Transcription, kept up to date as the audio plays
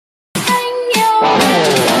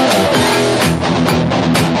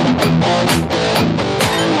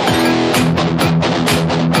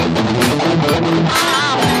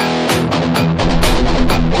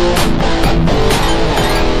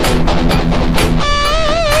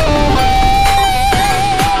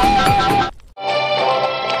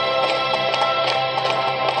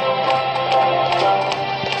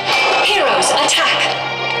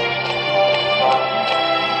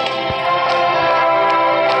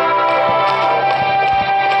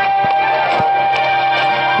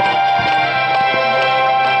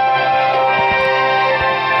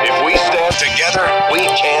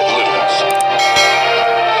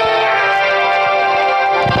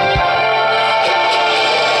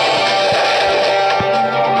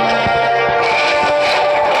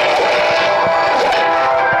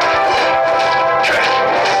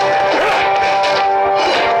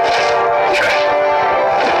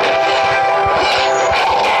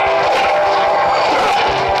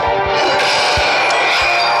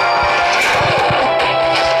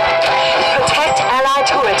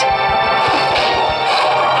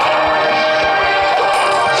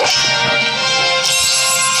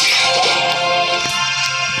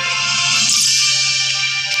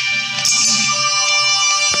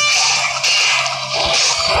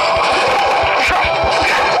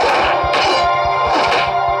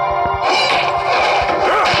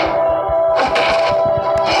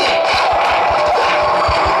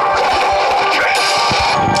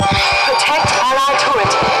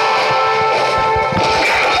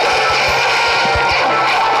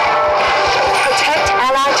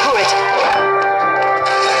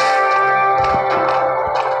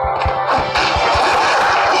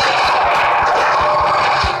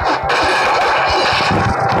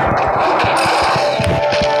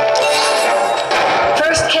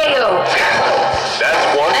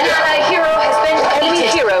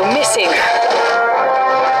missing.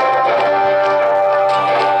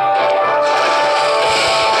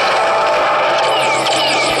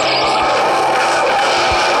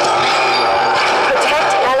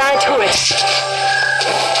 Protect allied turret.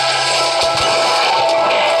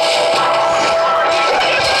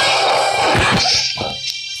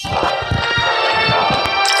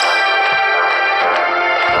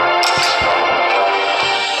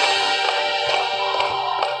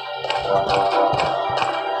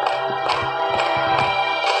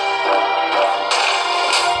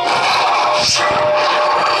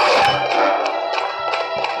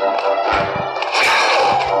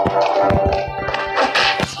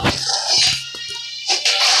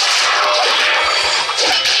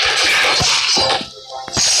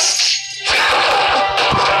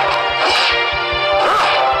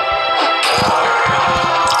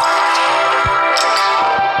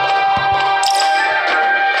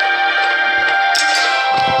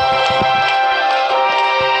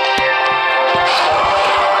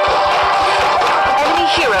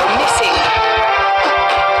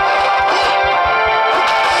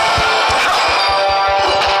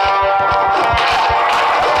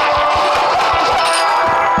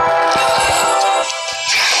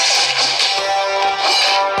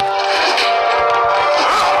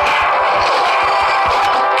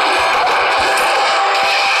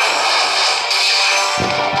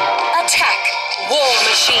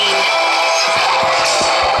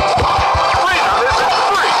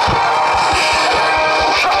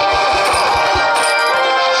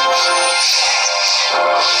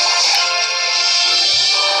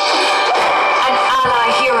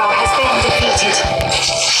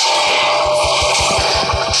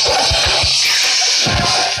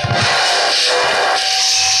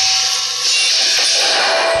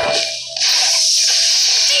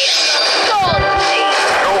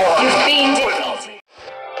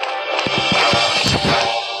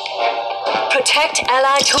 Protect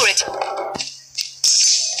allied turret.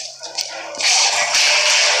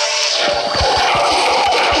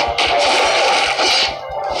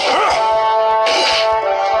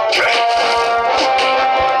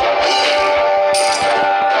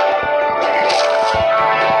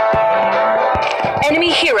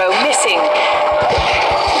 Enemy hero missing.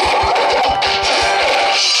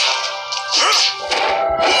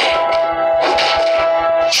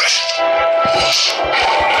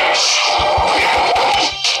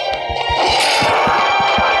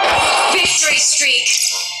 Victory streak.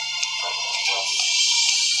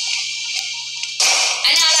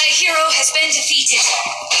 An allied hero has been defeated.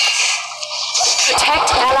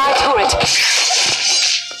 Protect allied turret.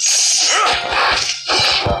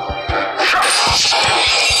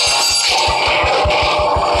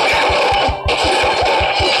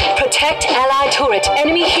 Protect allied turret.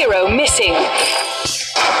 Enemy hero missing.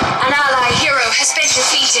 An allied hero has been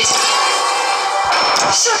defeated.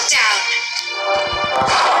 Shut down.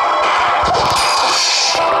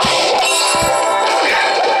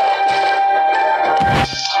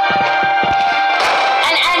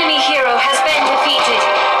 An enemy hero has been defeated.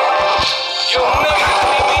 You'll never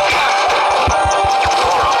see me happy.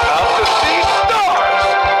 You're about to see stars.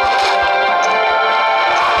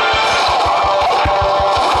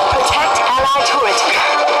 Protect allied turret.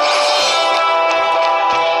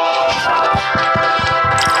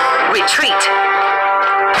 Retreat.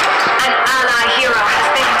 An allied hero has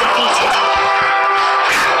been defeated.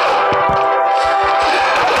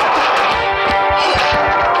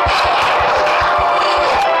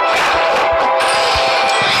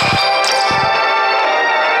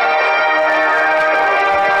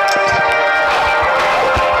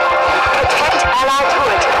 Protect allied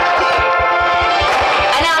turret.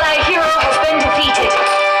 An allied hero has been defeated.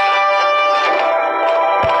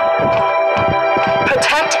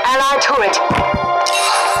 Protect allied turret.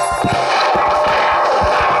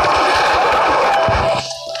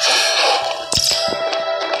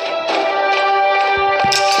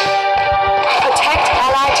 Protect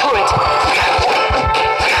allied turret.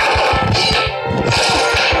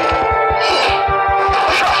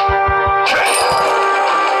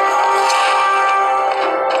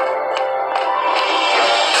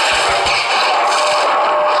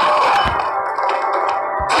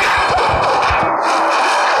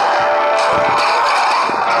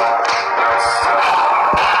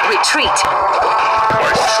 Retreat.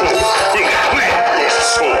 My soul will free your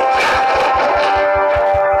soul.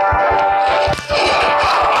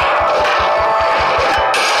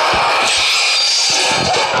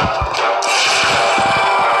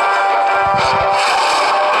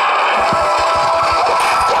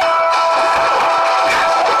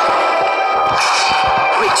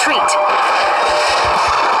 Retreat.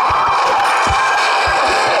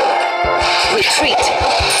 Retreat.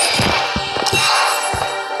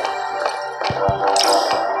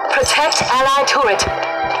 Protect allied turret.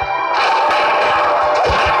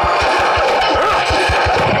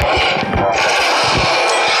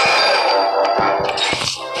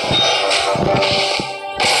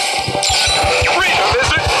 Freedom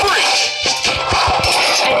isn't free!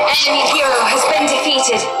 An enemy hero has been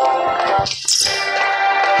defeated.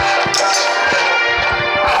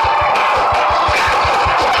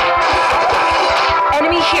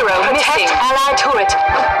 Enemy hero missing. Allied turret.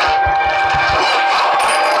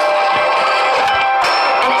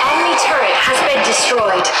 An enemy turret has been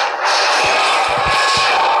destroyed.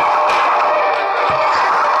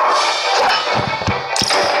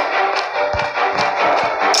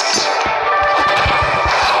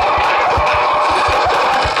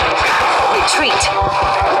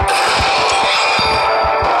 Retreat.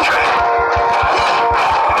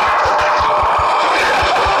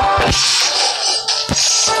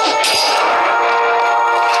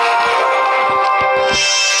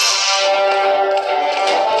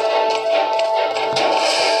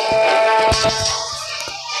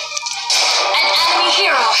 An enemy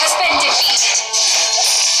hero has been defeated.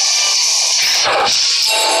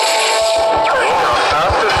 You're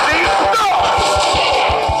about to see stars!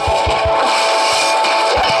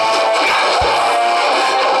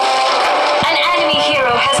 An enemy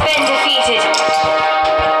hero has been defeated.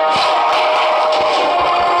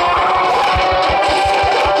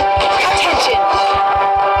 Attention.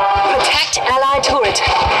 Protect allied turret.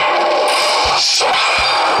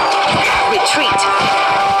 Retreat.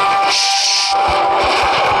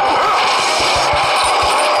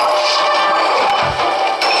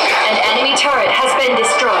 An enemy turret has been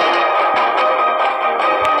destroyed.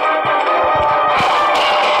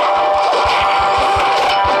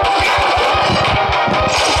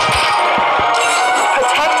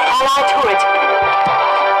 Protect allied turret.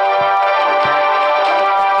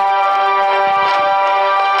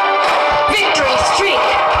 Victory streak.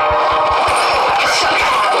 Shut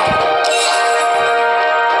down.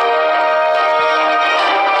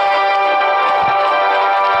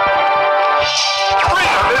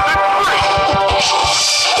 Freedom isn't free!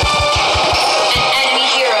 An enemy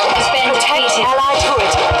hero has been Protect defeated. allied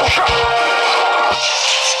turret.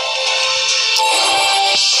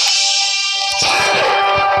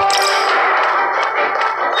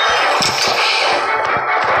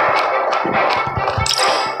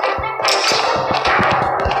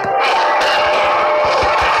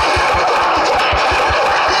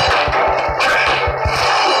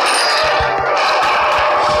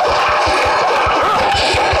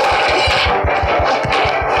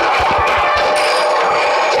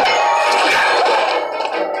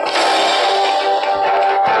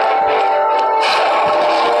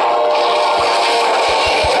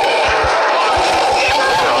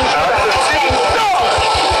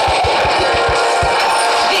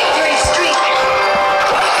 Victory streak.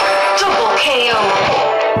 Double KO.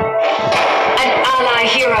 An ally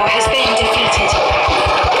hero has been defeated.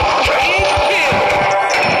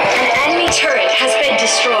 An enemy turret has been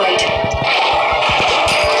destroyed.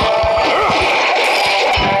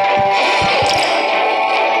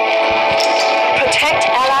 Protect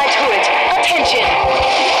allied turret. Attention.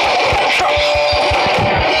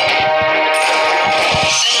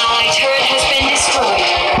 An ally turret has been destroyed.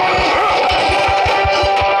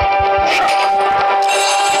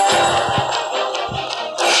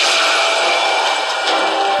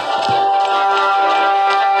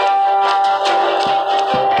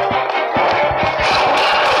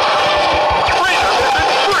 Freedom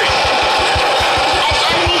isn't free! An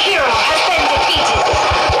enemy hero has been defeated.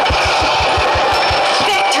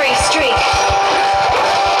 Victory streak.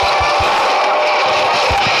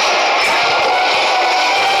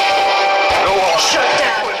 No harm. Shut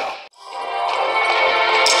down.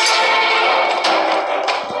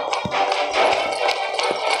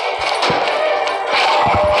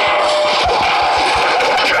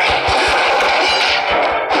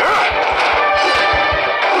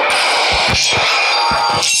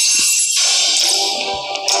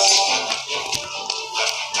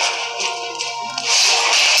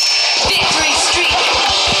 Victory streak.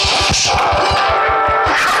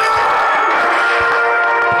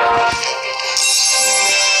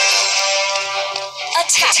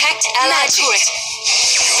 Attack allied turret.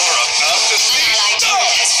 You're about to see Allied turret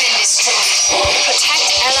stars! has been destroyed. Protect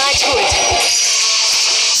allied turret.